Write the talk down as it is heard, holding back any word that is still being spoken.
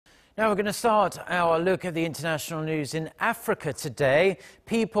Now we're going to start our look at the international news in Africa today.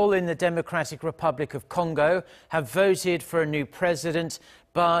 People in the Democratic Republic of Congo have voted for a new president,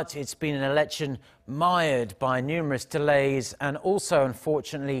 but it's been an election mired by numerous delays and also,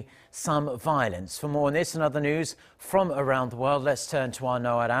 unfortunately, some violence. For more on this and other news from around the world, let's turn to our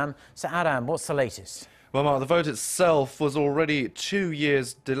Ro Aram. So, Aram, what's the latest? Well, Mark, the vote itself was already 2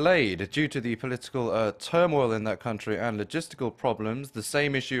 years delayed due to the political turmoil in that country and logistical problems. The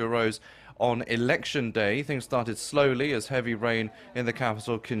same issue arose on election day. Things started slowly as heavy rain in the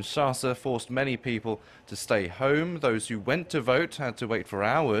capital, Kinshasa, forced many people to stay home. Those who went to vote had to wait for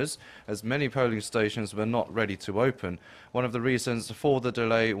hours as many polling stations were not ready to open. One of the reasons for the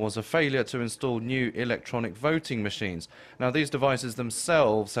delay was a failure to install new electronic voting machines. Now, these devices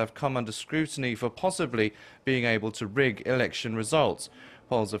themselves have come under scrutiny for possibly being able to rig election results.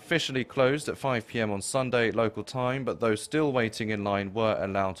 Polls officially closed at 5 p.m. on Sunday local time, but those still waiting in line were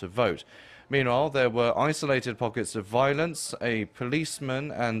allowed to vote. Meanwhile, there were isolated pockets of violence. A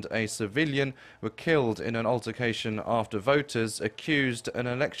policeman and a civilian were killed in an altercation after voters accused an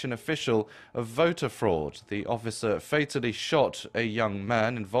election official of voter fraud. The officer fatally shot a young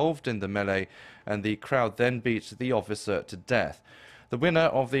man involved in the melee, and the crowd then beat the officer to death. The winner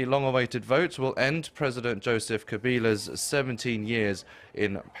of the long-awaited vote will end President Joseph Kabila's 17 years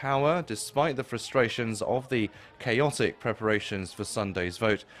in power, despite the frustrations of the chaotic preparations for Sunday's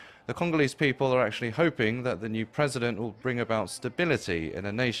vote. The Congolese people are actually hoping that the new president will bring about stability in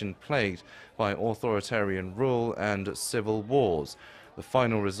a nation plagued by authoritarian rule and civil wars. The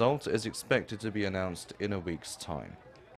final result is expected to be announced in a week's time.